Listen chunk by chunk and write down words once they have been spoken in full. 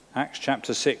Acts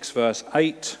chapter 6, verse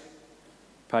 8,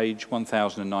 page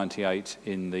 1098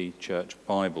 in the Church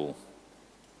Bible.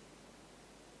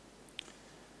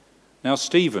 Now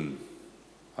Stephen,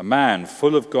 a man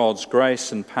full of God's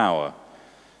grace and power,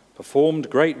 performed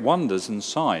great wonders and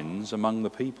signs among the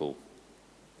people.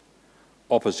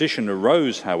 Opposition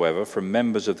arose, however, from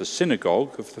members of the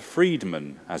synagogue of the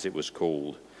freedmen, as it was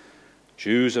called,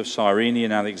 Jews of Cyrene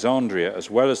and Alexandria, as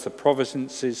well as the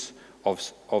provinces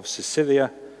of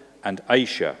Sicilia and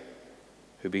Asia,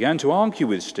 who began to argue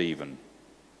with Stephen,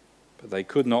 but they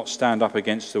could not stand up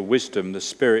against the wisdom the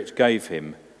Spirit gave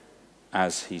him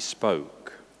as he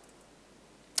spoke.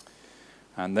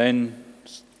 And then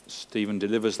Stephen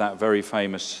delivers that very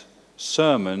famous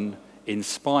sermon in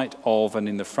spite of and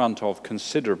in the front of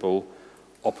considerable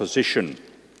opposition.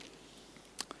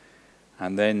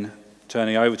 And then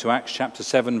turning over to Acts chapter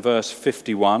 7, verse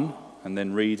 51, and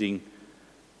then reading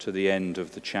to the end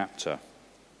of the chapter.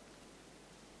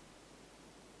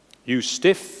 "You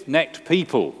stiff-necked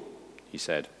people," he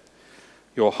said,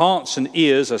 "your hearts and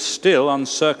ears are still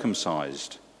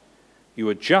uncircumcised. You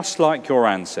are just like your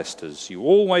ancestors. You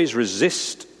always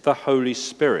resist the Holy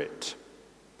Spirit.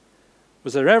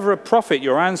 Was there ever a prophet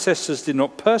your ancestors did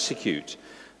not persecute?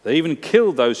 They even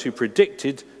killed those who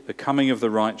predicted the coming of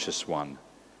the righteous one.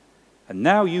 And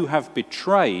now you have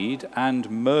betrayed and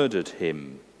murdered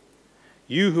him.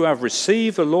 You who have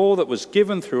received the law that was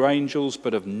given through angels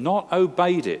but have not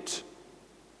obeyed it."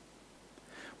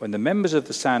 When the members of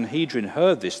the Sanhedrin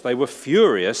heard this, they were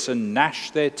furious and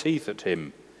gnashed their teeth at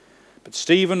him. But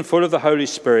Stephen, full of the Holy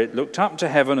Spirit, looked up to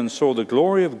heaven and saw the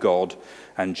glory of God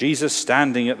and Jesus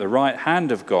standing at the right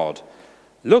hand of God.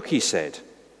 "Look," he said,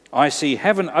 "I see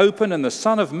heaven open and the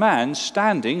Son of Man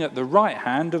standing at the right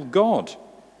hand of God."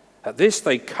 At this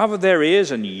they covered their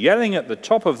ears, and yelling at the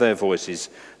top of their voices,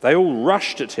 they all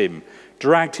rushed at him,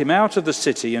 dragged him out of the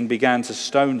city and began to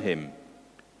stone him.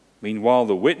 Meanwhile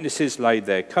the witnesses laid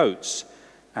their coats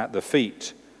at the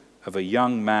feet of a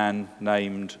young man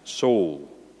named Saul.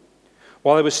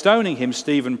 While they were stoning him,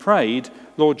 Stephen prayed,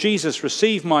 "Lord Jesus,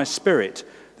 receive my spirit."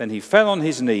 Then he fell on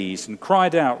his knees and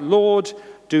cried out, "Lord,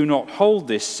 do not hold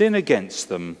this sin against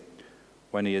them."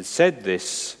 When he had said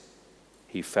this,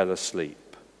 he fell asleep.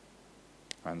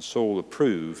 And Saul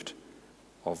approved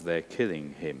of their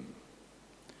killing him.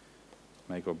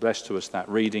 May God bless to us that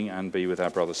reading and be with our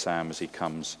brother Sam as he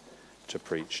comes to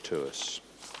preach to us.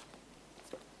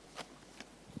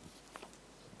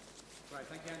 Right,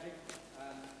 thank you, Andrew.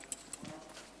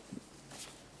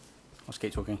 I'll just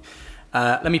keep talking.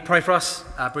 Let me pray for us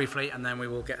briefly, and then we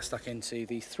will get stuck into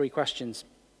the three questions.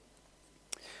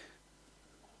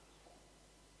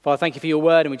 Father, thank you for your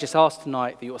word, and we just ask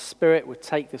tonight that your Spirit would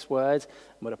take this word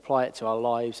and would apply it to our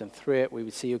lives, and through it we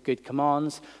would see your good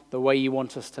commands, the way you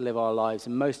want us to live our lives,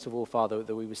 and most of all, Father,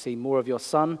 that we would see more of your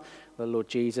Son, the Lord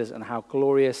Jesus, and how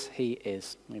glorious he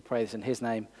is. We pray this in his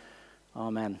name.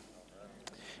 Amen.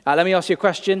 Let me ask you a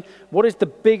question. What is the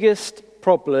biggest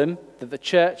problem that the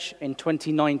church in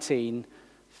 2019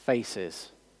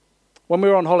 faces? When we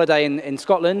were on holiday in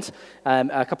Scotland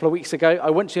a couple of weeks ago, I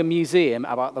went to a museum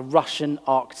about the Russian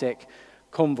Arctic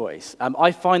convoys.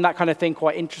 I find that kind of thing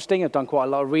quite interesting. I've done quite a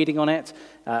lot of reading on it.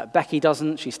 Becky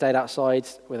doesn't. She stayed outside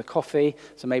with a coffee,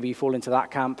 so maybe you fall into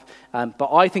that camp.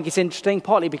 But I think it's interesting,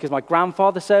 partly because my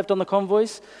grandfather served on the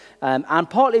convoys, and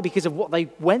partly because of what they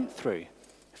went through.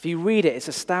 If you read it, it's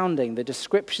astounding, the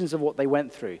descriptions of what they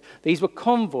went through. These were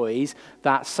convoys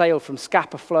that sailed from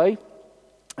Scapa Flow,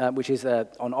 which is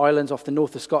on islands off the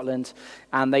north of Scotland,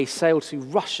 and they sailed to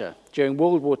Russia during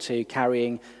World War II,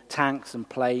 carrying tanks and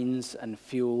planes and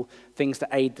fuel, things to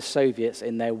aid the Soviets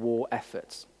in their war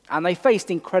efforts. And they faced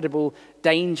incredible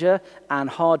danger and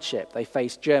hardship. They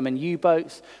faced German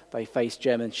U-boats, they faced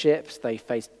German ships, they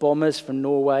faced bombers from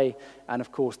Norway, and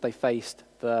of course they faced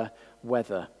the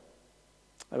weather.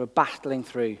 They were battling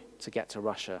through to get to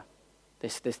Russia.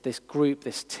 This group,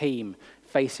 this team,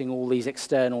 facing all these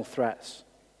external threats.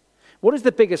 What is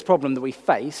the biggest problem that we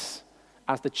face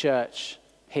as the church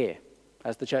here,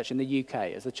 as the church in the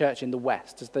UK, as the church in the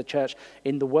West, as the church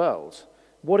in the world?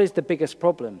 What is the biggest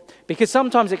problem? Because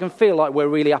sometimes it can feel like we're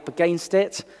really up against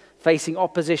it, facing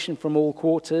opposition from all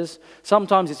quarters.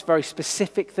 Sometimes it's very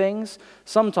specific things.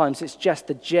 Sometimes it's just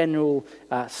the general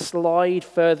slide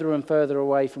further and further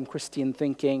away from Christian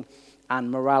thinking and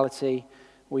morality.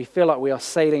 We feel like we are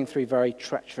sailing through very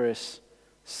treacherous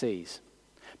seas.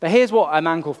 But here's what a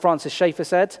man called Francis Schaeffer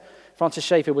said. Francis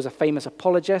Schaeffer was a famous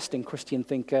apologist and Christian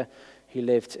thinker who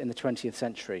lived in the 20th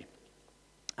century.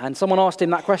 And someone asked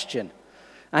him that question.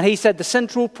 And he said, the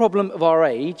central problem of our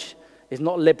age is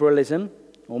not liberalism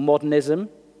or modernism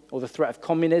or the threat of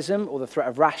communism or the threat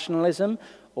of rationalism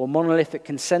or monolithic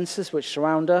consensus which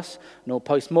surround us, nor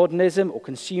postmodernism or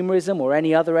consumerism or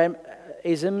any other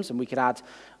isms, and we could add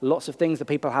lots of things that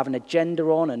people have an agenda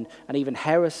on, and even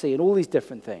heresy and all these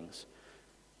different things.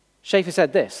 Schaeffer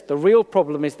said this: the real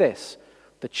problem is this: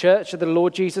 the church of the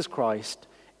Lord Jesus Christ,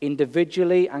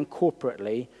 individually and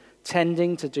corporately,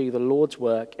 tending to do the Lord's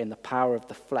work in the power of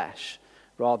the flesh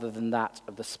rather than that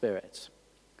of the Spirit.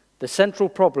 The central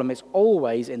problem is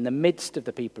always in the midst of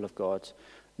the people of God,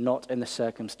 not in the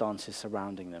circumstances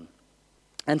surrounding them.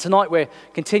 And tonight we're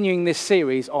continuing this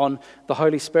series on the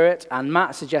Holy Spirit, and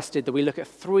Matt suggested that we look at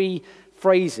 3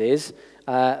 phrases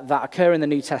that occur in the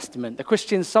New Testament that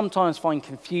Christians sometimes find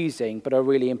confusing but are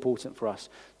really important for us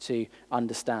to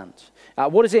understand.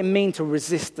 What does it mean to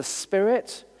resist the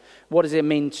Spirit? What does it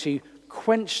mean to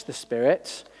quench the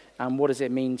Spirit? And what does it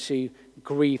mean to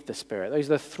grieve the Spirit? Those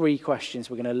are the 3 questions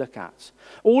we're going to look at.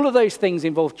 All of those things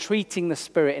involve treating the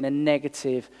Spirit in a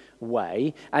negative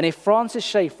way. And if Francis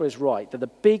Schaeffer is right, that the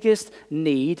biggest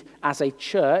need as a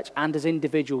church and as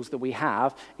individuals that we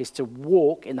have is to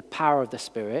walk in the power of the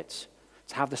Spirit,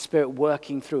 to have the Spirit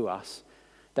working through us,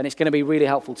 then it's going to be really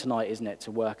helpful tonight, isn't it,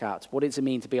 to work out what does it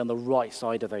mean to be on the right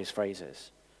side of those phrases.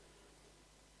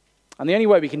 And the only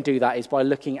way we can do that is by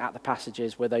looking at the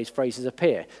passages where those phrases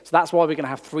appear. So that's why we're going to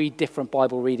have 3 different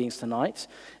Bible readings tonight.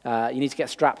 You need to get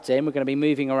strapped in. We're going to be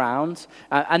moving around.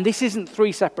 And this isn't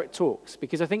 3 separate talks,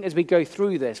 because I think as we go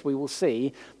through this, we will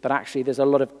see that actually there's a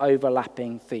lot of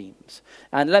overlapping themes.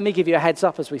 And let me give you a heads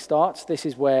up as we start. This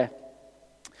is where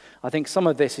I think some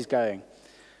of this is going.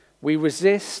 We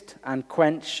resist and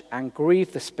quench and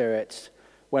grieve the Spirit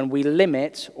when we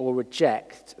limit or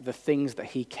reject the things that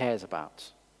he cares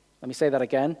about. Let me say that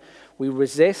again. We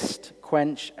resist,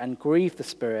 quench, and grieve the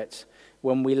Spirit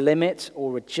when we limit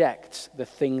or reject the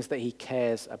things that he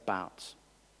cares about.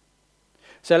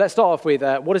 So let's start off with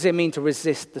what does it mean to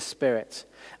resist the Spirit?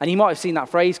 And you might have seen that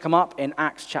phrase come up in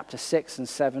Acts chapter 6 and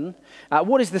 7.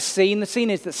 What is the scene? The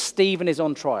scene is that Stephen is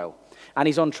on trial. And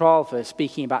he's on trial for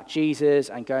speaking about Jesus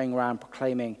and going around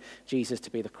proclaiming Jesus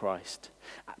to be the Christ.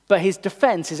 But his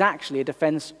defense is actually a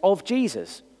defense of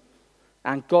Jesus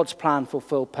and God's plan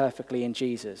fulfilled perfectly in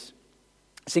Jesus.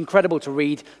 It's incredible to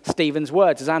read Stephen's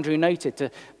words. As Andrew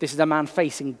noted, this is a man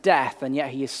facing death, and yet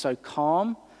he is so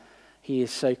calm, he is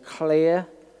so clear.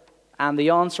 And the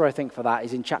answer, I think, for that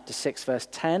is in chapter 6, verse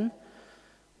 10,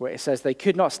 where it says, they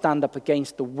could not stand up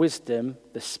against the wisdom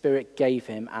the Spirit gave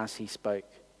him as he spoke.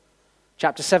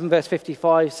 Chapter 7, verse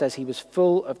 55 says he was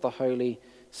full of the Holy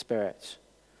Spirit.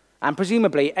 And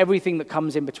presumably, everything that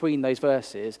comes in between those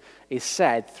verses is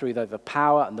said through the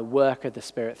power and the work of the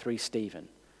Spirit through Stephen.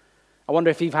 I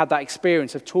wonder if you've had that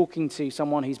experience of talking to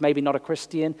someone who's maybe not a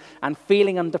Christian and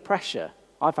feeling under pressure.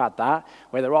 I've had that,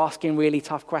 where they're asking really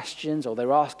tough questions, or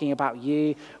they're asking about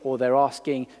you, or they're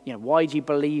asking, why do you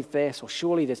believe this? Or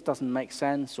surely this doesn't make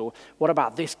sense? Or what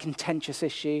about this contentious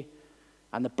issue?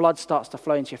 And the blood starts to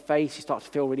flow into your face. You start to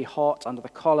feel really hot under the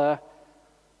collar.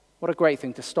 What a great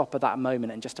thing to stop at that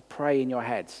moment and just to pray in your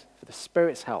heads for the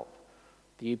Spirit's help,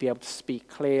 that you'd be able to speak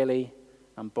clearly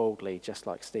and boldly, just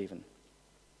like Stephen.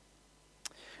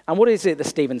 And what is it that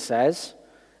Stephen says?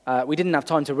 We didn't have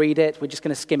time to read it. We're just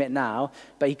going to skim it now.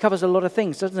 But he covers a lot of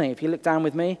things, doesn't he? If you look down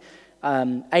with me,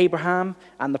 Abraham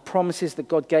and the promises that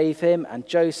God gave him, and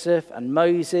Joseph and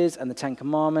Moses and the 10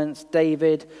 Commandments,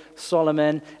 David,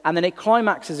 Solomon. And then it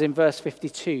climaxes in verse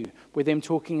 52 with him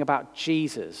talking about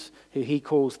Jesus, who he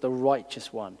calls the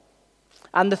righteous one.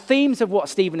 And the themes of what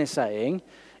Stephen is saying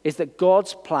is that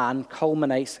God's plan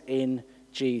culminates in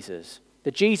Jesus.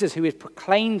 The Jesus who is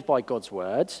proclaimed by God's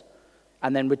word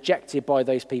and then rejected by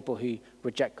those people who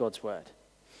reject God's word.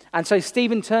 And so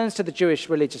Stephen turns to the Jewish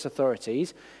religious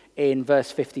authorities in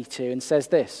verse 52 and says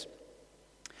this: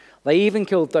 they even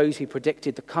killed those who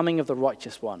predicted the coming of the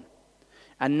righteous one.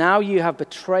 And now you have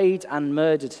betrayed and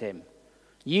murdered him,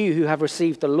 you who have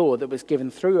received the law that was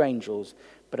given through angels,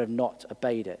 but have not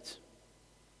obeyed it.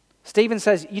 Stephen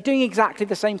says, you're doing exactly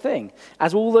the same thing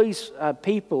as all those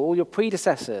people, all your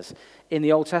predecessors in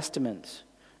the Old Testament.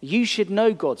 You should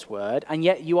know God's word, and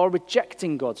yet you are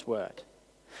rejecting God's word.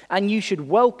 And you should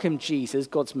welcome Jesus,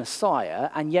 God's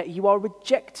Messiah, and yet you are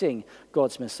rejecting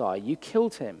God's Messiah. You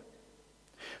killed him.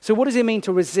 So what does it mean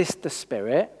to resist the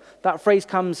Spirit? That phrase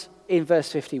comes in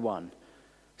verse 51.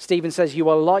 Stephen says, you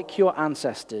are like your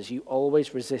ancestors. You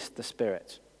always resist the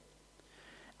Spirit.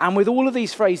 And with all of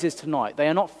these phrases tonight, they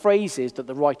are not phrases that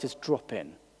the writers drop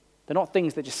in. They're not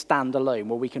things that just stand alone,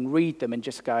 where we can read them and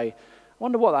just go, I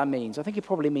wonder what that means. I think it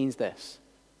probably means this.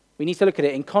 We need to look at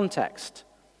it in context.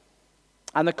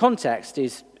 And the context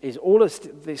is all of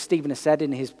Stephen has said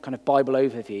in his kind of Bible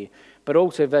overview, but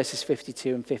also verses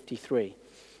 52 and 53.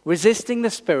 Resisting the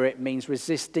Spirit means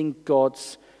resisting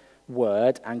God's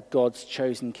word and God's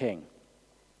chosen king.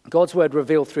 God's word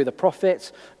revealed through the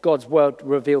prophets, God's word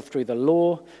revealed through the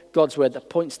law, God's word that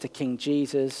points to King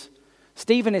Jesus.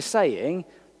 Stephen is saying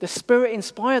the Spirit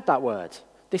inspired that word.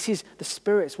 This is the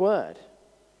Spirit's word.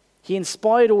 He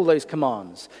inspired all those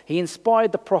commands. He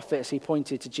inspired the prophets. He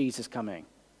pointed to Jesus coming.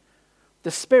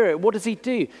 The Spirit, what does he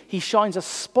do? He shines a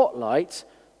spotlight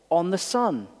on the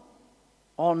Son,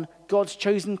 on God's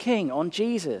chosen King, on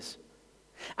Jesus.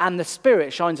 And the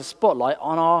Spirit shines a spotlight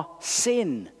on our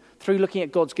sin. Through looking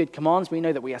at God's good commands, we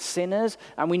know that we are sinners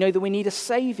and we know that we need a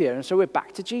Savior. And so we're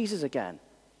back to Jesus again.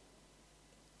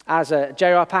 As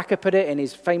J.R. Packer put it in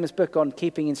his famous book on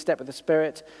keeping in step with the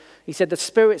Spirit, he said the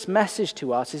Spirit's message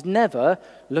to us is never,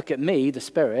 look at me, the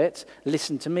Spirit,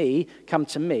 listen to me, come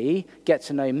to me, get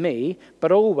to know me,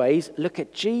 but always look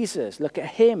at Jesus, look at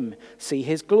him, see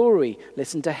his glory,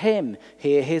 listen to him,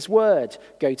 hear his word,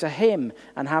 go to him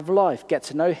and have life, get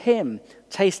to know him,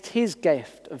 taste his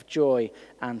gift of joy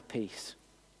and peace.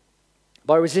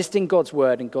 By resisting God's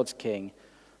word and God's king,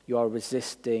 you are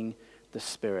resisting the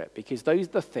Spirit, because those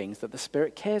are the things that the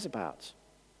Spirit cares about.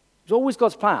 It was always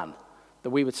God's plan that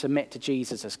we would submit to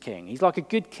Jesus as king. He's like a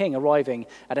good king arriving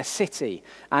at a city,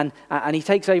 and he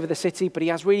takes over the city, but he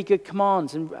has really good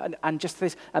commands and just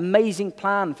this amazing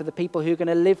plan for the people who are going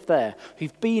to live there,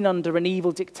 who've been under an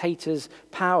evil dictator's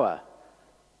power.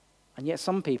 And yet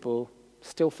some people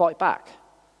still fight back.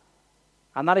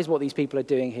 And that is what these people are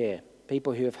doing here.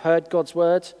 People who have heard God's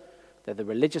word, they're the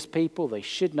religious people, they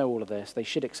should know all of this, they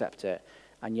should accept it,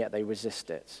 and yet they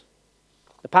resist it.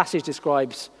 The passage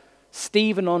describes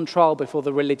Stephen on trial before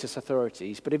the religious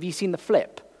authorities, but have you seen the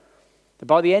flip? That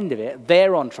by the end of it,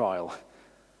 they're on trial.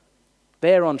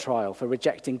 They're on trial for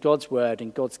rejecting God's word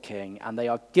and God's king, and they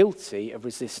are guilty of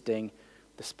resisting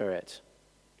the Spirit.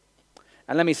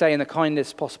 And let me say in the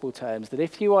kindest possible terms that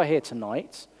if you are here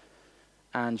tonight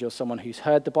and you're someone who's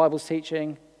heard the Bible's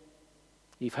teaching,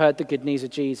 you've heard the good news of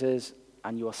Jesus,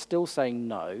 and you are still saying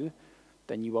no,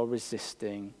 then you are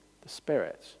resisting the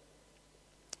Spirit.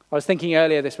 I was thinking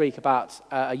earlier this week about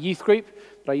a youth group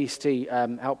that I used to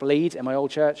help lead in my old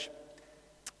church.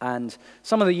 And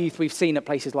some of the youth we've seen at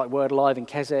places like Word Alive in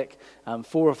Keswick 4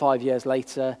 or 5 years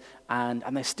later, and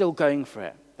they're still going for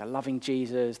it. They're loving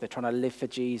Jesus, they're trying to live for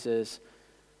Jesus.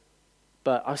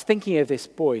 But I was thinking of this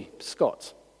boy,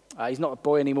 Scott. He's not a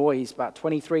boy anymore, he's about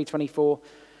 23, 24.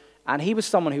 And he was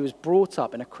someone who was brought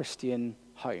up in a Christian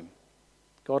home.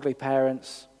 Godly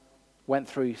parents, went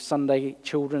through Sunday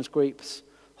children's groups,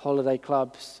 holiday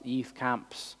clubs, youth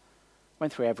camps,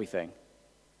 went through everything.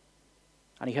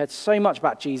 And he heard so much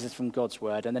about Jesus from God's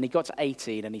word, and then he got to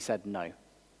 18 and he said, no,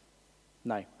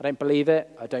 I don't believe it,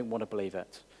 I don't want to believe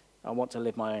it. I want to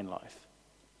live my own life.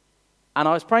 And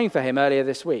I was praying for him earlier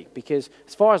this week because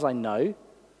as far as I know,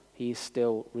 he is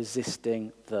still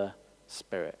resisting the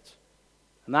Spirit.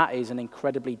 And that is an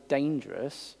incredibly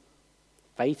dangerous,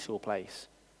 fatal place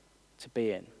to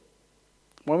be in.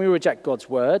 When we reject God's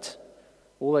word,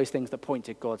 all those things that point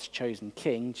to God's chosen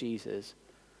king, Jesus,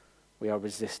 we are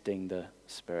resisting the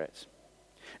Spirit.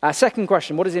 Second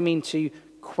question, what does it mean to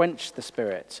quench the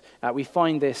Spirit? We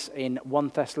find this in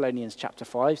 1 Thessalonians chapter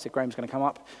 5. So Graham's going to come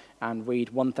up and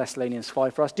read 1 Thessalonians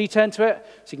 5 for us. Do turn to it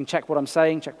so you can check what I'm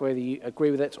saying, check whether you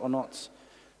agree with it or not.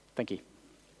 Thank you.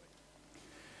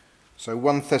 So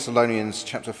 1 Thessalonians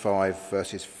chapter 5,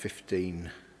 verses 15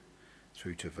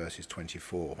 through to verses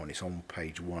 24, and it's on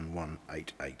page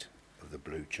 1188 of the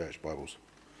Blue Church Bibles.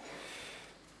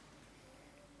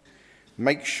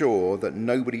 Make sure that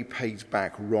nobody pays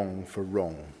back wrong for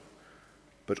wrong,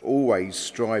 but always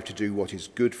strive to do what is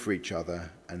good for each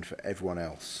other and for everyone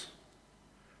else.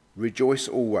 Rejoice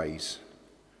always,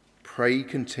 pray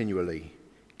continually,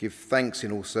 give thanks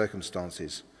in all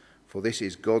circumstances, for this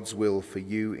is God's will for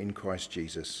you in Christ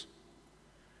Jesus.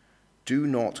 Do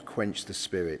not quench the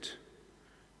Spirit.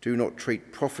 Do not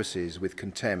treat prophecies with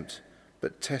contempt,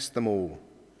 but test them all.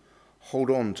 Hold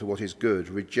on to what is good.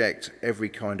 Reject every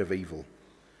kind of evil.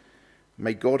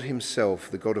 May God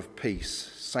himself, the God of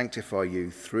peace, sanctify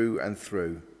you through and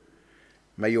through.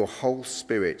 May your whole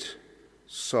spirit,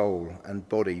 soul, and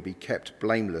body be kept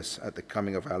blameless at the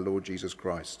coming of our Lord Jesus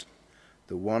Christ.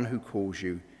 The one who calls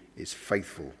you is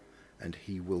faithful, and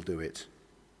he will do it.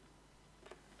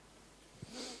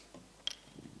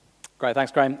 Great,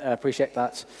 thanks, Graham. Appreciate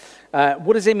that.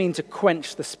 What does it mean to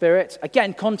quench the Spirit?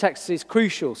 Again, context is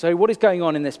crucial. So what is going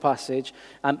on in this passage?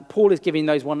 Paul is giving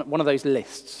one of those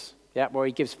lists, where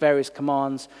he gives various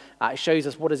commands. It shows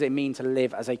us what does it mean to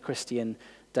live as a Christian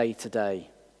day to day.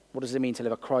 What does it mean to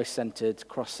live a Christ-centered,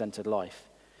 cross-centered life?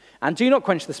 And do not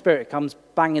quench the Spirit comes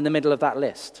bang in the middle of that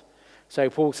list. So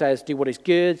Paul says, do what is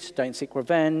good, don't seek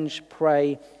revenge,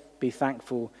 pray, be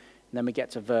thankful. And then we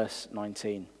get to verse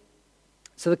 19.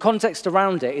 So the context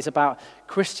around it is about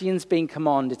Christians being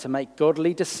commanded to make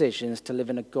godly decisions to live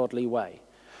in a godly way,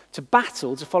 to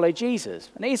battle to follow Jesus.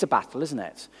 And it is a battle, isn't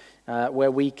it?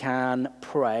 Where we can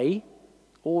pray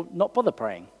or not bother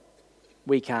praying.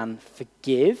 We can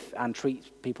forgive and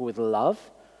treat people with love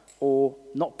or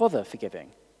not bother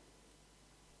forgiving.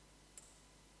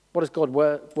 What does God's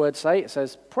word say? It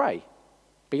says pray.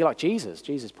 Be like Jesus.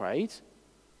 Jesus prayed.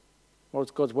 What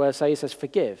does God's word say? It says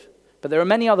forgive. But there are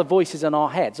many other voices in our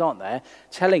heads, aren't there,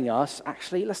 telling us,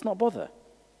 actually, let's not bother.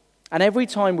 And every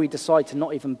time we decide to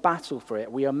not even battle for it,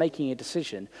 we are making a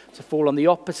decision to fall on the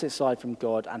opposite side from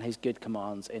God and his good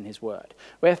commands in his word.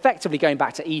 We're effectively going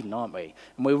back to Eden, aren't we?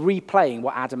 And we're replaying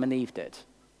what Adam and Eve did.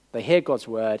 They hear God's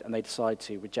word and they decide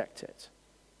to reject it.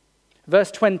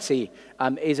 Verse 20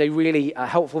 is a really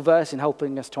helpful verse in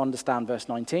helping us to understand verse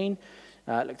 19.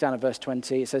 Look down at verse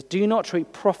 20. It says, do not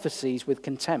treat prophecies with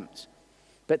contempt,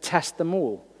 but test them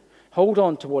all. Hold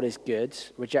on to what is good,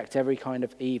 reject every kind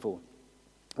of evil.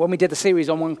 When we did the series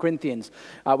on 1 Corinthians,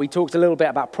 we talked a little bit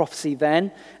about prophecy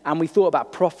then, and we thought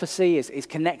about prophecy is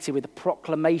connected with the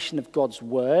proclamation of God's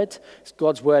word. It's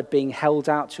God's word being held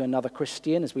out to another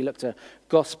Christian as we look to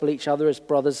gospel each other as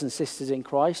brothers and sisters in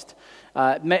Christ.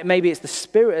 Maybe it's the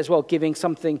Spirit as well, giving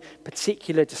something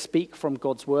particular to speak from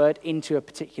God's word into a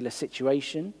particular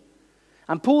situation.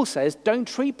 And Paul says, don't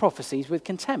treat prophecies with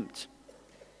contempt.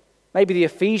 Maybe the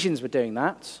Ephesians were doing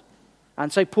that.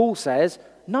 And so Paul says,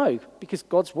 no, because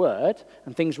God's word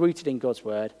and things rooted in God's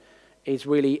word is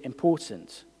really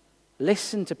important.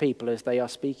 Listen to people as they are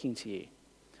speaking to you.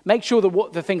 Make sure that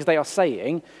what the things they are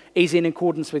saying is in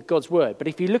accordance with God's word. But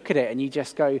if you look at it and you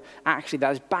just go, actually,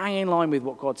 that is bang in line with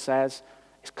what God says,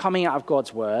 it's coming out of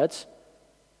God's words,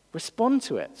 respond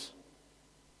to it.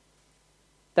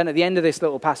 Then at the end of this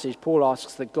little passage, Paul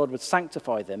asks that God would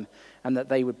sanctify them and that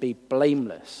they would be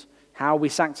blameless. How are we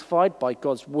sanctified? By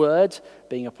God's word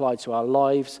being applied to our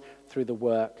lives through the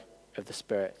work of the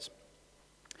Spirit.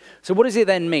 So what does it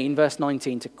then mean, verse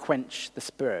 19, to quench the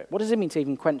Spirit? What does it mean to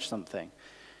even quench something?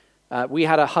 We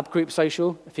had a hub group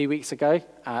social a few weeks ago.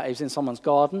 It was in someone's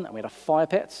garden, and we had a fire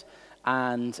pit.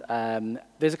 And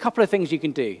there's a couple of things you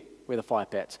can do with a fire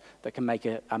pit that can make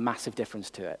a massive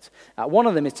difference to it. One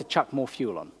of them is to chuck more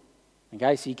fuel on.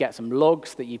 Okay, so you get some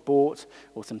logs that you bought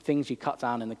or some things you cut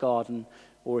down in the garden.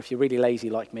 Or if you're really lazy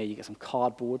like me, you get some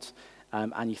cardboard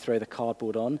and you throw the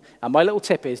cardboard on. And my little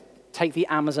tip is take the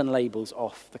Amazon labels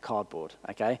off the cardboard,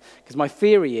 okay? Because my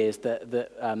theory is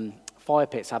that fire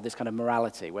pits have this kind of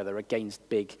morality where they're against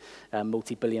big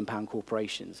multi-billion-pound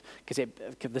corporations. Because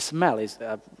the smell is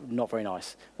not very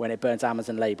nice when it burns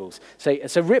Amazon labels.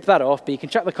 So rip that off, but you can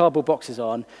chuck the cardboard boxes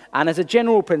on. And as a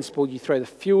general principle, you throw the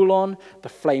fuel on, the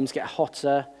flames get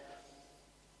hotter.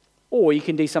 Or you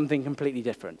can do something completely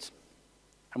different.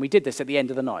 And we did this at the end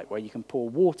of the night, where you can pour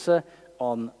water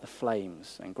on the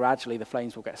flames. And gradually the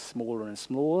flames will get smaller and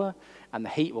smaller, and the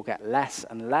heat will get less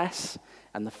and less,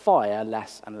 and the fire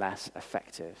less and less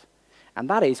effective. And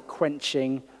that is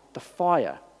quenching the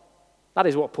fire. That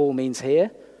is what Paul means here.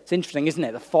 It's interesting, isn't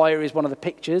it? The fire is one of the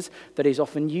pictures that is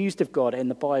often used of God in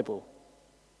the Bible.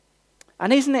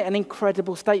 And isn't it an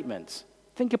incredible statement?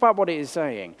 Think about what it is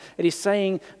saying. It is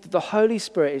saying that the Holy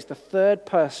Spirit is the third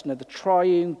person of the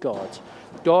triune God,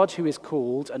 God who is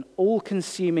called an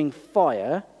all-consuming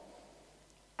fire,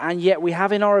 and yet we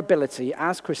have in our ability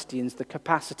as Christians the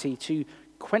capacity to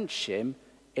quench him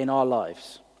in our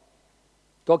lives.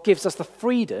 God gives us the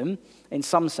freedom, in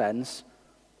some sense,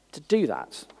 to do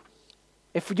that.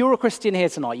 If you're a Christian here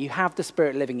tonight, you have the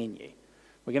Spirit living in you.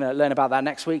 We're going to learn about that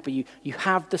next week, but you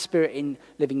have the Spirit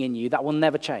living in you. That will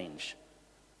never change.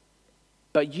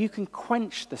 But you can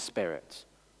quench the Spirit,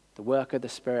 the work of the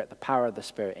Spirit, the power of the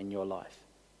Spirit in your life.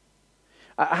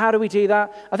 How do we do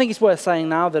that? I think it's worth saying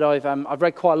now that I've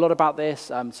read quite a lot about this,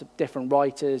 some different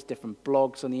writers, different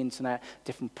blogs on the internet,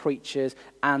 different preachers,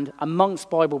 and amongst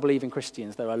Bible-believing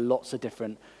Christians, there are lots of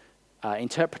different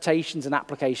interpretations and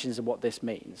applications of what this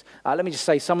means. Let me just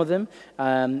say some of them.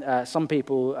 Some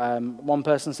people, one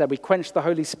person said, we quench the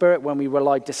Holy Spirit when we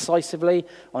rely decisively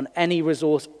on any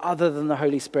resource other than the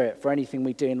Holy Spirit for anything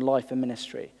we do in life and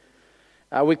ministry.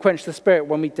 We quench the Spirit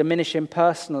when we diminish him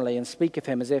personally and speak of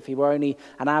him as if he were only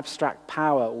an abstract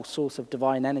power or source of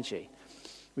divine energy.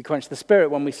 We quench the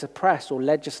Spirit when we suppress or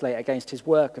legislate against his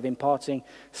work of imparting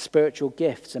spiritual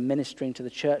gifts and ministering to the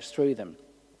church through them.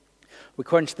 We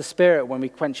quench the Spirit when we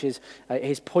quench his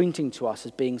pointing to us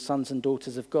as being sons and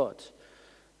daughters of God.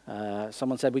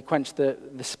 Someone said we quench the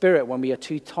Spirit when we are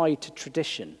too tied to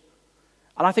tradition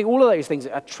And I think all of those things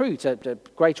are true to a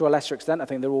greater or lesser extent. I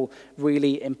think they're all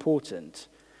really important.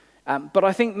 But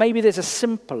I think maybe there's a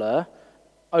simpler,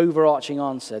 overarching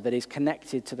answer that is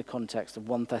connected to the context of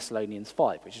 1 Thessalonians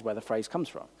 5, which is where the phrase comes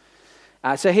from.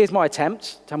 So here's my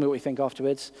attempt. Tell me what you think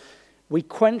afterwards. We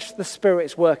quench the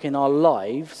Spirit's work in our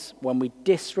lives when we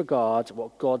disregard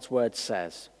what God's word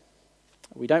says.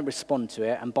 We don't respond to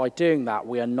it, and by doing that,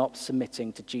 we are not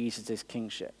submitting to Jesus'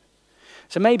 kingship.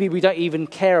 So maybe we don't even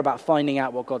care about finding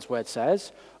out what God's word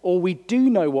says, or we do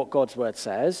know what God's word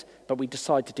says, but we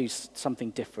decide to do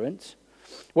something different.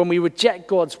 When we reject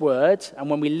God's word, and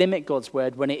when we limit God's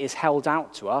word, when it is held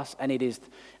out to us, and it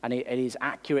is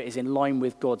accurate, is in line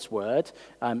with God's word,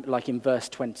 like in verse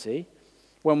 20,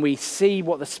 when we see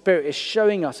what the Spirit is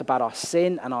showing us about our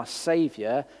sin and our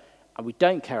Savior, and we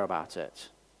don't care about it,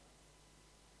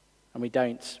 and we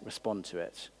don't respond to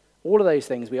it. All of those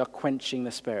things, we are quenching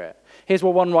the Spirit. Here's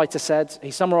what one writer said.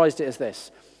 He summarized it as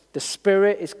this: the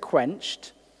Spirit is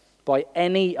quenched by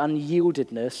any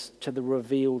unyieldedness to the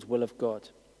revealed will of God.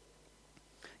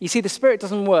 You see, the Spirit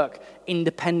doesn't work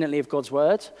independently of God's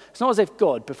word. It's not as if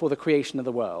God, before the creation of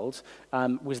the world,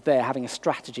 was there having a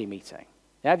strategy meeting.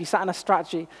 Yeah, have you sat in a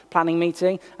strategy planning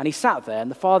meeting? And he sat there, and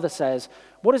the Father says,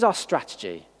 what is our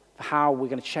strategy for how we're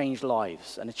going to change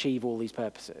lives and achieve all these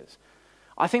purposes?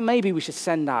 I think maybe we should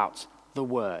send out the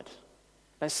word.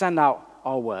 Let's send out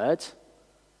our word.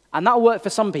 And that'll work for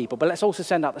some people, but let's also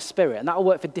send out the Spirit, and that'll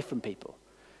work for different people.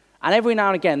 And every now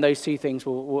and again, those two things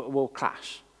will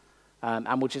clash. And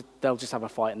they'll just have a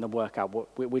fight and they'll work out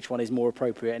which one is more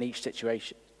appropriate in each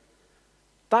situation.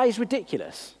 That is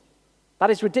ridiculous. That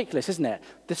is ridiculous, isn't it?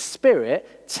 The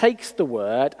Spirit takes the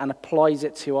word and applies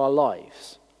it to our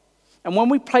lives. And when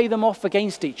we play them off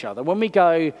against each other, when we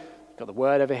go, you've got the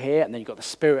word over here and then you've got the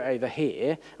Spirit over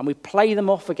here, and we play them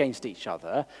off against each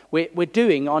other, we're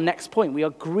doing our next point. We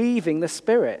are grieving the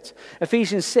Spirit.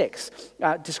 Ephesians 6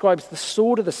 describes the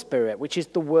sword of the Spirit, which is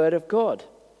the word of God.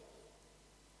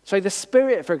 So the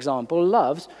Spirit, for example,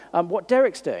 loves what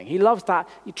Derek's doing. He loves that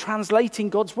you're translating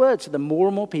God's word so that more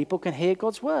and more people can hear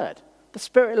God's word. The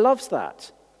Spirit loves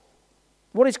that.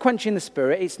 What is quenching the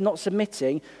Spirit? It's not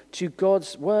submitting to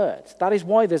God's word. That is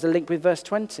why there's a link with verse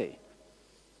 20.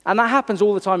 And that happens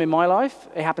all the time in my life.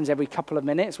 It happens every couple of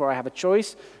minutes where I have a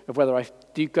choice of whether I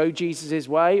do go Jesus'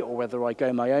 way or whether I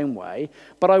go my own way.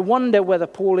 But I wonder whether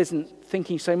Paul isn't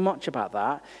thinking so much about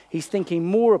that. He's thinking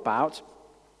more about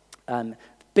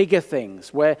bigger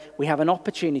things, where we have an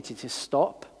opportunity to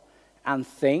stop and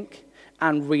think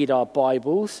and read our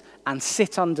Bibles and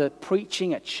sit under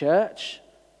preaching at church.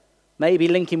 Maybe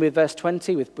linking with verse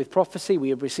 20 with prophecy, we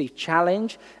have received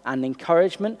challenge and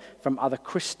encouragement from other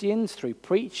Christians through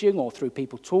preaching or through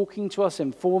people talking to us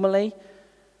informally.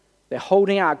 They're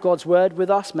holding out God's word with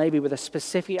us, maybe with a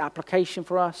specific application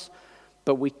for us,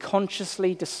 but we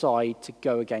consciously decide to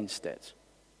go against it.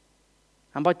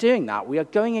 And by doing that, we are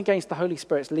going against the Holy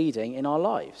Spirit's leading in our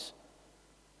lives.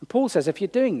 And Paul says if you're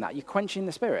doing that, you're quenching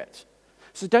the Spirit.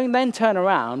 So don't then turn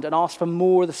around and ask for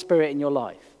more of the Spirit in your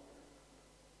life.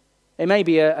 It may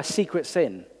be a secret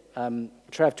sin.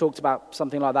 Trev talked about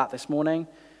something like that this morning.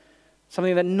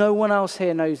 Something that no one else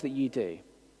here knows that you do.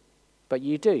 But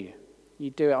you do. You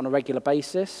do it on a regular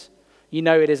basis. You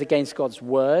know it is against God's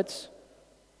words.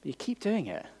 But you keep doing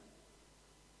it.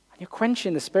 And you're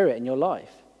quenching the Spirit in your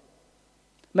life.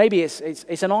 Maybe it's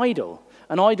an idol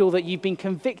that you've been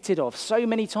convicted of so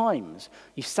many times.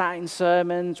 You've sat in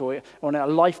sermons or in a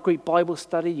life group Bible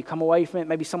study, you come away from it,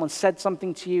 maybe someone said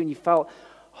something to you and you felt,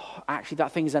 actually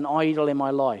that thing is an idol in my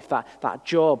life, that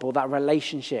job or that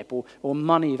relationship or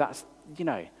money, that's,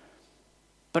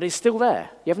 but it's still there.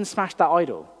 You haven't smashed that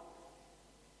idol.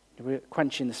 You're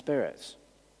quenching the Spirit.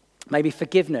 Maybe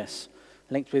forgiveness,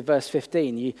 linked with verse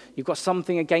 15. You've got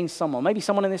something against someone, maybe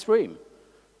someone in this room.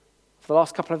 For the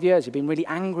last couple of years, you've been really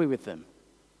angry with them.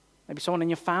 Maybe someone in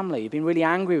your family, you've been really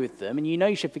angry with them, and you know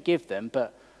you should forgive them,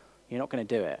 but you're not going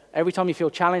to do it. Every time you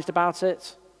feel challenged about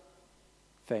it,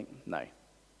 think, no,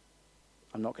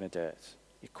 I'm not going to do it.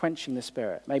 You're quenching the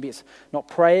Spirit. Maybe it's not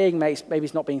praying, maybe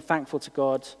it's not being thankful to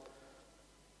God.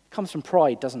 It comes from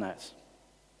pride, doesn't it?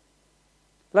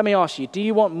 Let me ask you, do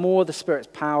you want more of the Spirit's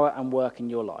power and work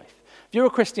in your life? If you're a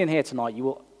Christian here tonight, you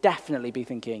will definitely be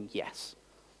thinking, yes.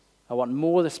 I want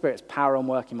more of the Spirit's power and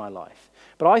work in my life.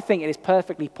 But I think it is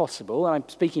perfectly possible, and I'm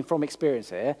speaking from experience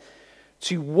here,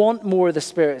 to want more of the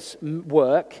Spirit's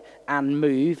work and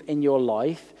move in your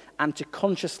life and to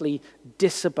consciously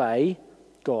disobey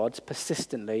God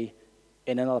persistently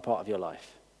in another part of your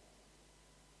life.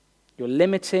 You're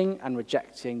limiting and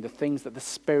rejecting the things that the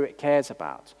Spirit cares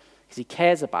about, because he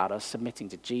cares about us submitting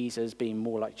to Jesus, being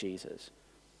more like Jesus.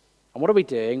 And what are we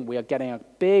doing? We are getting a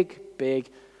big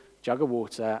jug of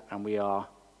water and we are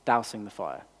dousing the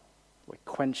fire. We're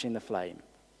quenching the flame.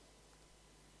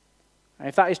 And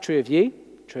if that is true of you,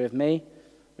 true of me,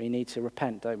 we need to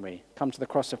repent, don't we? Come to the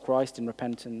cross of Christ in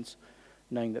repentance,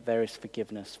 knowing that there is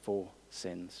forgiveness for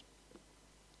sins.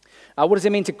 What does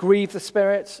it mean to grieve the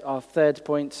Spirit? Our third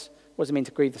point. What does it mean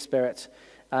to grieve the Spirit?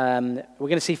 We're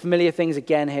going to see familiar things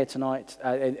again here tonight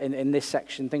in this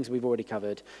section, things we've already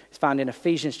covered. It's found in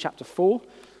Ephesians chapter 4.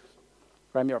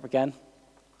 Graham, you're up again.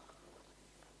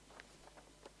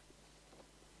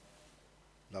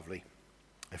 Lovely.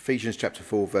 Ephesians chapter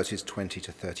 4, verses 20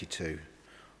 to 32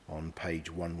 on page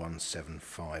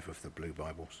 1175 of the Blue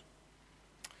Bibles.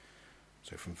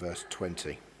 So from verse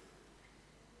 20.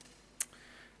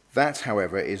 That,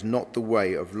 however, is not the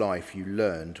way of life you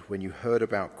learned when you heard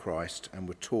about Christ and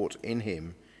were taught in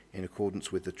him in accordance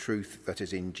with the truth that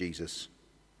is in Jesus.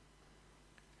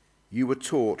 You were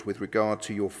taught with regard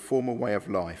to your former way of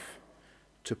life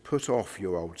to put off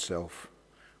your old self,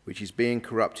 which is being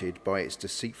corrupted by its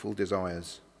deceitful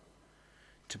desires,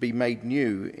 to be made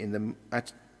new in the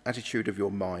attitude of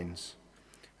your minds,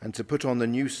 and to put on the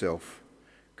new self,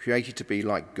 created to be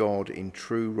like God in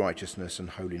true righteousness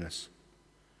and holiness.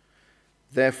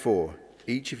 Therefore,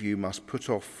 each of you must put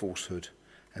off falsehood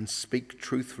and speak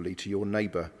truthfully to your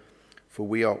neighbour, for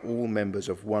we are all members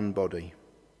of one body.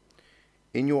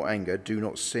 In your anger, do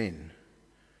not sin.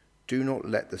 Do not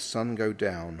let the sun go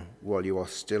down while you are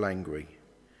still angry,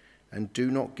 and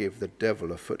do not give the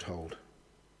devil a foothold.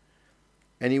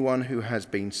 Anyone who has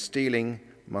been stealing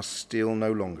must steal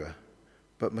no longer,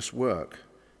 but must work,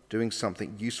 doing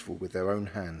something useful with their own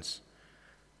hands,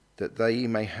 that they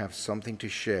may have something to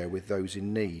share with those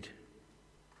in need.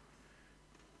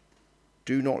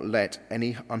 Do not let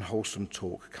any unwholesome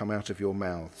talk come out of your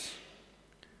mouths,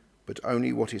 but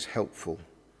only what is helpful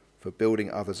for building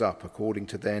others up according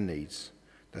to their needs,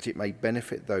 that it may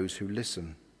benefit those who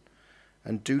listen.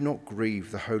 And do not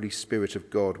grieve the Holy Spirit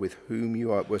of God, with whom you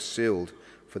were sealed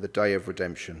for the day of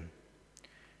redemption.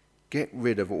 Get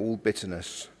rid of all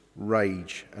bitterness,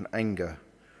 rage and anger,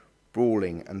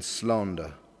 brawling and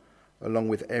slander, along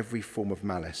with every form of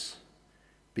malice.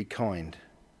 Be kind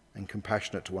and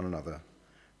compassionate to one another,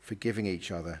 forgiving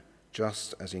each other,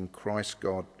 just as in Christ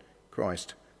God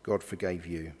forgave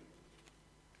you.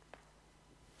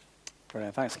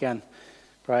 Brilliant. Thanks again,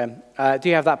 Graham. Do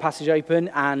you have that passage open?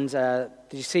 And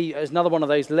did you see there's another one of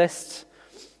those lists?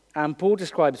 And Paul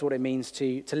describes what it means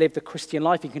to live the Christian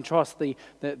life. You contrast the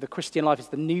Christian life as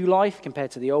the new life compared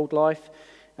to the old life.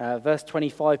 Verse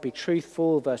 25, be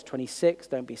truthful. Verse 26,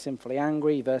 don't be sinfully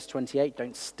angry. Verse 28,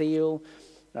 don't steal.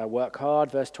 Work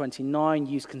hard. Verse 29,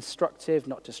 use constructive,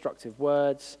 not destructive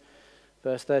words.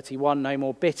 Verse 31, no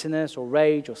more bitterness or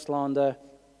rage or slander.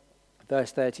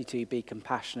 Verse 32, be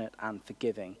compassionate and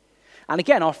forgiving. And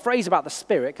again, our phrase about the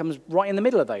Spirit comes right in the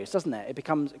middle of those, doesn't it? It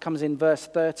comes in verse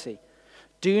 30.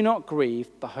 Do not grieve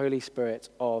the Holy Spirit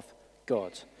of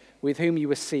God, with whom you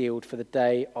were sealed for the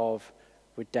day of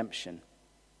redemption.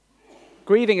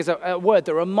 Grieving is a word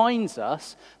that reminds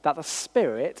us that the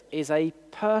Spirit is a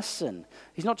person.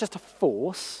 He's not just a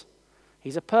force.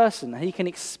 He's a person. He can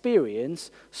experience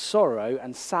sorrow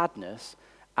and sadness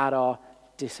at our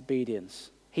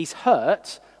disobedience. He's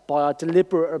hurt by our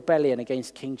deliberate rebellion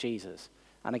against King Jesus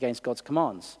and against God's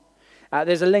commands.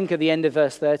 There's a link at the end of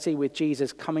verse 30 with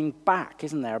Jesus coming back,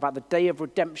 isn't there, about the day of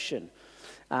redemption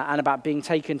and about being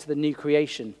taken to the new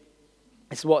creation.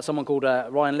 This is what someone called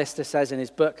Ryan Lister says in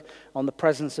his book on the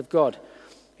presence of God.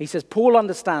 He says, Paul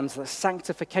understands that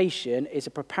sanctification is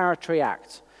a preparatory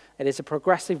act. It is a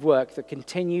progressive work that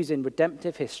continues in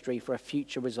redemptive history for a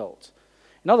future result.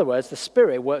 In other words, the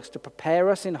Spirit works to prepare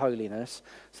us in holiness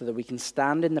so that we can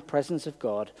stand in the presence of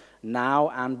God now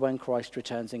and when Christ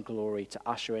returns in glory to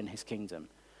usher in his kingdom.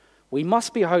 We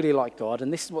must be holy like God,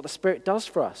 and this is what the Spirit does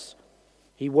for us.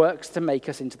 He works to make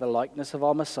us into the likeness of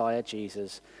our Messiah,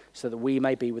 Jesus, so that we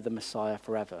may be with the Messiah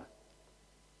forever.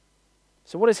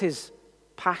 So what is his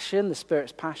passion, the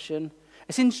Spirit's passion?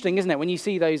 It's interesting, isn't it, when you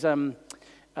see those, I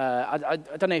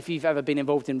don't know if you've ever been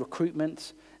involved in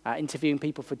recruitment, interviewing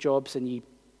people for jobs, and you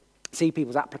see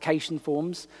people's application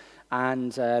forms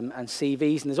and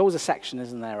CVs, and there's always a section,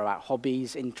 isn't there, about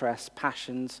hobbies, interests,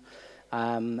 passions,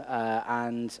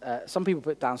 and some people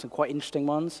put down some quite interesting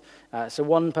ones. So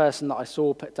one person that I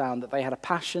saw put down that they had a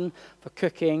passion for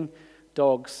cooking,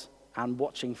 dogs, and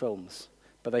watching films,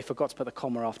 but they forgot to put the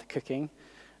comma after cooking.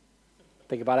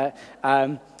 Think about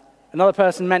it. Another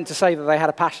person meant to say that they had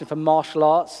a passion for martial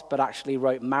arts, but actually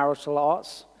wrote marital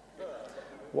arts.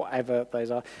 Whatever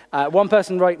those are. One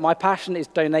person wrote, my passion is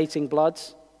donating blood.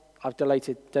 I've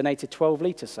donated 12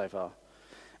 litres so far.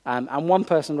 And one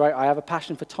person wrote, I have a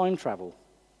passion for time travel.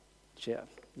 Yeah,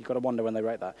 you've got to wonder when they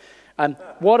wrote that.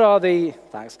 What are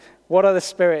the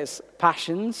Spirit's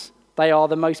passions? They are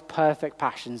the most perfect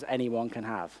passions anyone can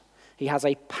have. He has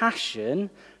a passion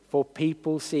for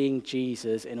people seeing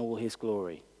Jesus in all his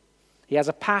glory. He has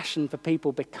a passion for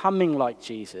people becoming like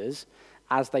Jesus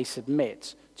as they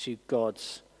submit to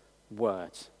God's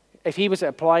word. If he was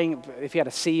applying, if he had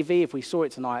a CV, if we saw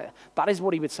it tonight, that is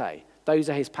what he would say. Those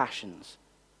are his passions.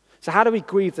 So how do we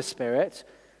grieve the Spirit?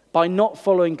 By not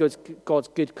following God's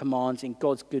good commands in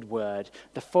God's good word,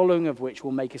 the following of which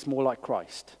will make us more like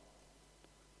Christ.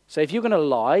 So if you're going to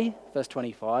lie, verse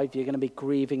 25, you're going to be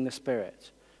grieving the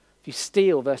Spirit. If you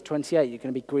steal, verse 28, you're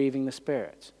going to be grieving the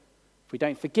Spirit. If we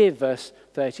don't forgive, verse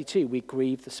 32, we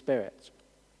grieve the Spirit.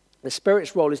 The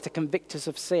Spirit's role is to convict us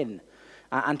of sin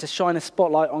and to shine a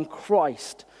spotlight on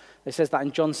Christ. It says that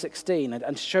in John 16,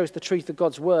 and to show us the truth of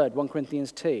God's word, 1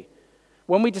 Corinthians 2.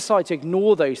 When we decide to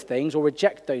ignore those things or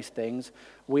reject those things,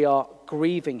 we are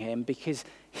grieving him because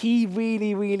he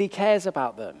really, really cares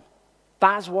about them.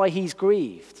 That's why he's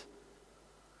grieved.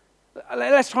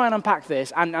 Let's try and unpack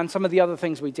this and some of the other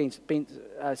things we've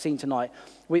seen tonight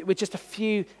with just a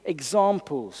few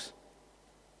examples.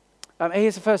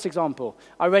 Here's the first example.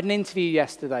 I read an interview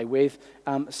yesterday with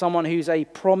someone who's a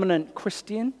prominent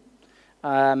Christian,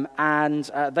 and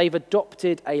they've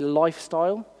adopted a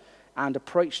lifestyle and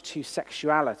approach to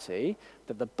sexuality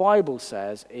that the Bible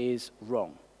says is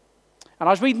wrong. And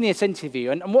I was reading this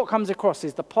interview, and what comes across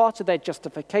is the part of their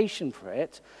justification for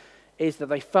it is that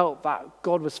they felt that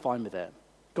God was fine with it.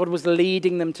 God was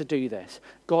leading them to do this.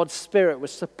 God's Spirit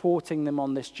was supporting them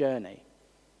on this journey.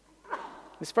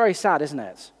 It's very sad, isn't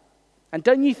it? And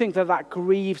don't you think that that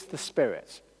grieves the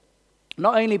Spirit?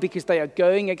 Not only because they are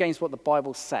going against what the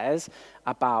Bible says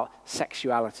about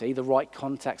sexuality, the right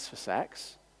context for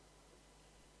sex,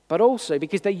 but also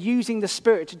because they're using the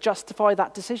Spirit to justify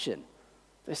that decision.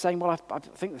 They're saying, well, I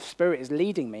think the Spirit is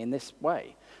leading me in this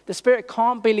way. The Spirit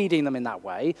can't be leading them in that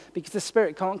way because the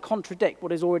Spirit can't contradict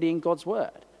what is already in God's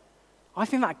Word. I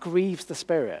think that grieves the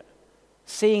Spirit,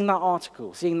 seeing that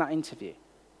article, seeing that interview.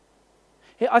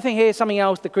 I think here's something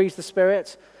else that grieves the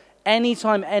Spirit.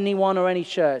 Anytime anyone or any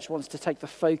church wants to take the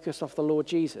focus off the Lord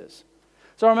Jesus.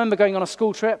 So I remember going on a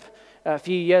school trip a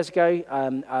few years ago,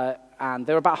 and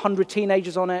there were about 100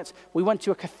 teenagers on it. We went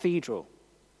to a cathedral.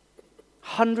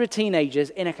 100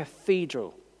 teenagers in a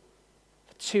cathedral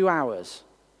for 2 hours.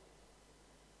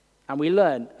 And we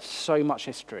learned so much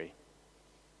history.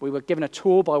 We were given a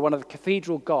tour by one of the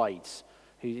cathedral guides,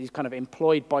 who's kind of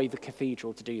employed by the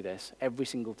cathedral to do this every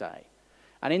single day.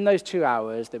 And in those 2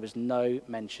 hours, there was no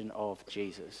mention of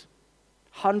Jesus.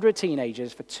 100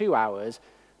 teenagers for 2 hours,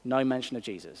 no mention of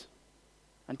Jesus.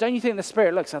 And don't you think the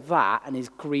Spirit looks at that and is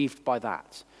grieved by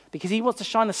that? Because he wants to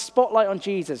shine a spotlight on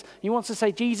Jesus. He wants to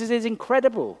say, Jesus is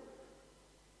incredible.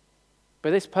 But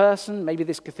this person, maybe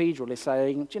this cathedral, is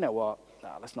saying, do you know what?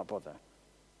 No, let's not bother.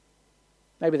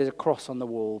 Maybe there's a cross on the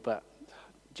wall, but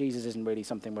Jesus isn't really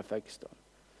something we're focused on.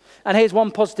 And here's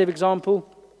one positive example.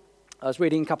 I was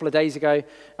reading a couple of days ago.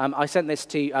 I sent this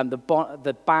to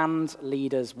the band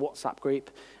leaders WhatsApp group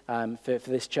for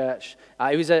this church.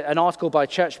 It was an article by a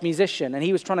church musician, and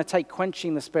he was trying to take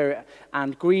quenching the Spirit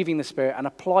and grieving the Spirit and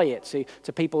apply it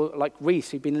to people like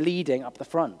Reese, who've been leading up the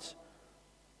front.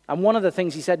 And one of the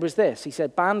things he said was this. He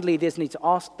said, band leaders need to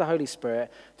ask the Holy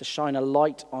Spirit to shine a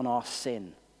light on our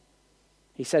sin.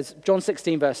 He says, John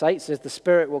 16 verse 8 says, the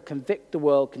Spirit will convict the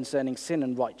world concerning sin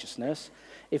and righteousness.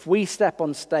 If we step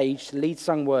on stage to lead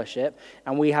sung worship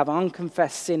and we have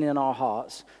unconfessed sin in our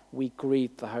hearts, we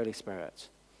grieve the Holy Spirit.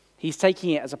 He's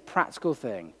taking it as a practical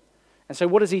thing. And so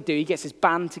what does he do? He gets his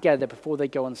band together before they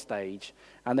go on stage,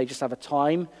 and they just have a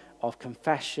time of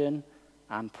confession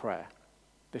and prayer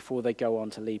before they go on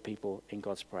to lead people in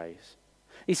God's praise.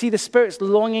 You see, the Spirit's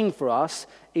longing for us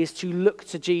is to look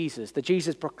to Jesus, the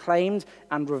Jesus proclaimed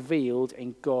and revealed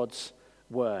in God's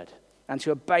word, and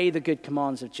to obey the good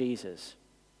commands of Jesus.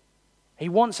 He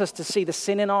wants us to see the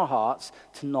sin in our hearts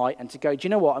tonight and to go, do you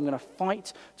know what? I'm going to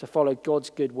fight to follow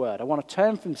God's good word. I want to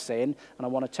turn from sin and I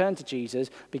want to turn to Jesus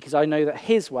because I know that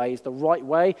his way is the right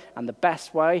way and the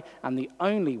best way and the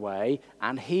only way,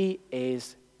 and he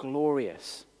is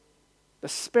glorious. The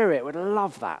Spirit would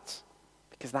love that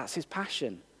because that's his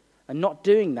passion. And not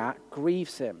doing that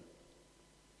grieves him.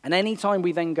 And any time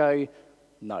we then go,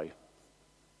 no,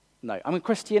 I'm a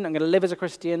Christian, I'm going to live as a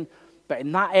Christian, but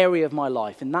in that area of my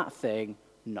life, in that thing,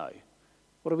 no.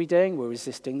 What are we doing? We're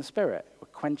resisting the Spirit. We're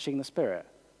quenching the Spirit.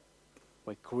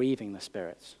 We're grieving the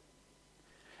Spirit.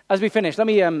 As we finish, let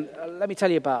me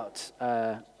tell you about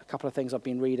a couple of things I've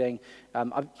been reading.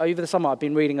 Over the summer, I've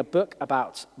been reading a book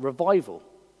about revival.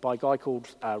 by a guy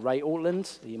called Ray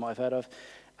Ortland, that you might have heard of.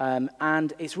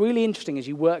 And it's really interesting as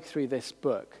you work through this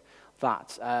book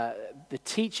that the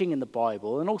teaching in the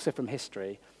Bible, and also from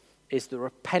history, is that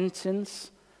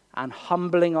repentance and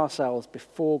humbling ourselves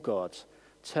before God,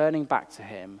 turning back to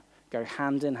him, go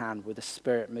hand in hand with the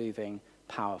Spirit moving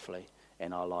powerfully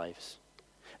in our lives.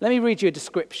 Let me read you a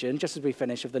description, just as we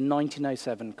finish, of the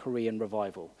 1907 Korean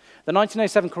revival. The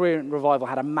 1907 Korean revival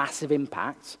had a massive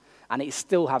impact, and it's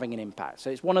still having an impact. So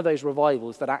it's one of those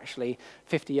revivals that actually,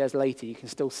 50 years later, you can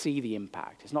still see the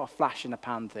impact. It's not a flash in the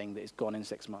pan thing that is gone in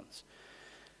 6 months.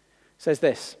 It says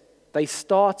this: they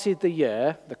started the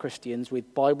year, the Christians,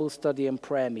 with Bible study and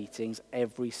prayer meetings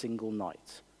every single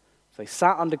night. So they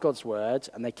sat under God's word,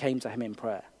 and they came to him in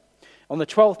prayer. On the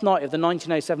 12th night of the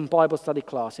 1907 Bible study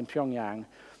class in Pyongyang,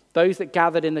 those that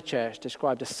gathered in the church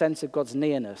described a sense of God's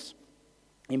nearness,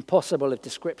 impossible of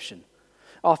description.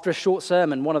 After a short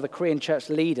sermon, one of the Korean church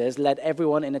leaders led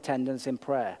everyone in attendance in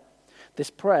prayer. This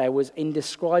prayer was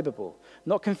indescribable,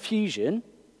 not confusion,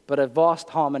 but a vast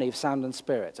harmony of sound and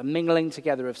spirit, a mingling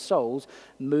together of souls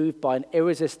moved by an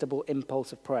irresistible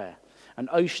impulse of prayer, an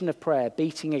ocean of prayer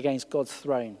beating against God's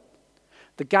throne.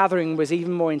 The gathering was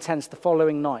even more intense the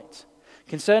following night.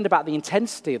 Concerned about the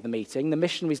intensity of the meeting, the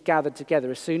missionaries gathered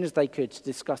together as soon as they could to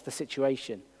discuss the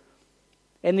situation.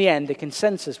 In the end, the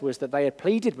consensus was that they had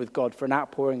pleaded with God for an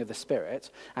outpouring of the Spirit,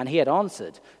 and he had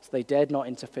answered, so they dared not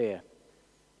interfere.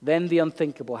 Then the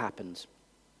unthinkable happened.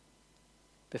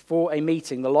 Before a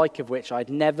meeting, the like of which I had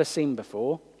never seen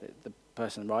before, the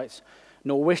person writes,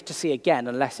 nor wish to see again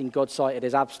unless in God's sight it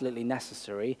is absolutely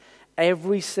necessary,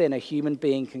 every sin a human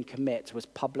being can commit was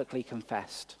publicly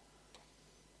confessed.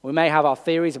 We may have our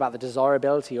theories about the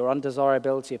desirability or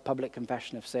undesirability of public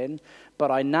confession of sin,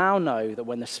 but I now know that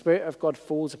when the Spirit of God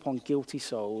falls upon guilty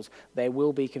souls, there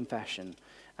will be confession,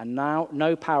 and now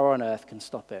no power on earth can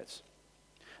stop it.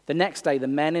 The next day, the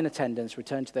men in attendance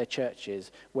returned to their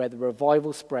churches, where the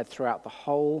revival spread throughout the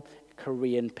whole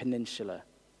Korean peninsula.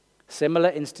 Similar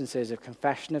instances of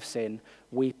confession of sin,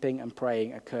 weeping and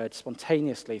praying occurred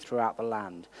spontaneously throughout the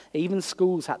land. Even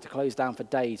schools had to close down for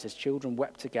days as children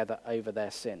wept together over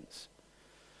their sins.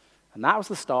 And that was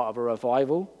the start of a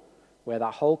revival where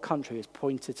that whole country is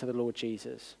pointed to the Lord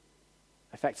Jesus.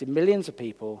 Affected millions of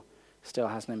people, still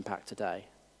has an impact today.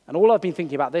 And all I've been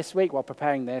thinking about this week while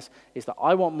preparing this is that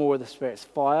I want more of the Spirit's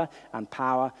fire and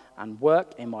power and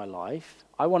work in my life.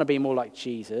 I want to be more like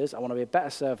Jesus. I want to be a better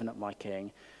servant of my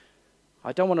King.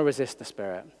 I don't want to resist the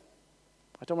Spirit.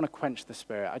 I don't want to quench the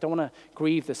Spirit. I don't want to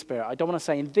grieve the Spirit. I don't want to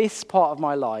say in this part of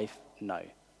my life, no.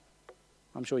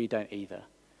 I'm sure you don't either.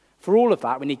 For all of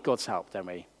that, we need God's help, don't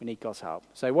we? We need God's help.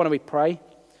 So why don't we pray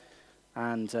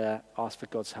and ask for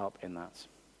God's help in that?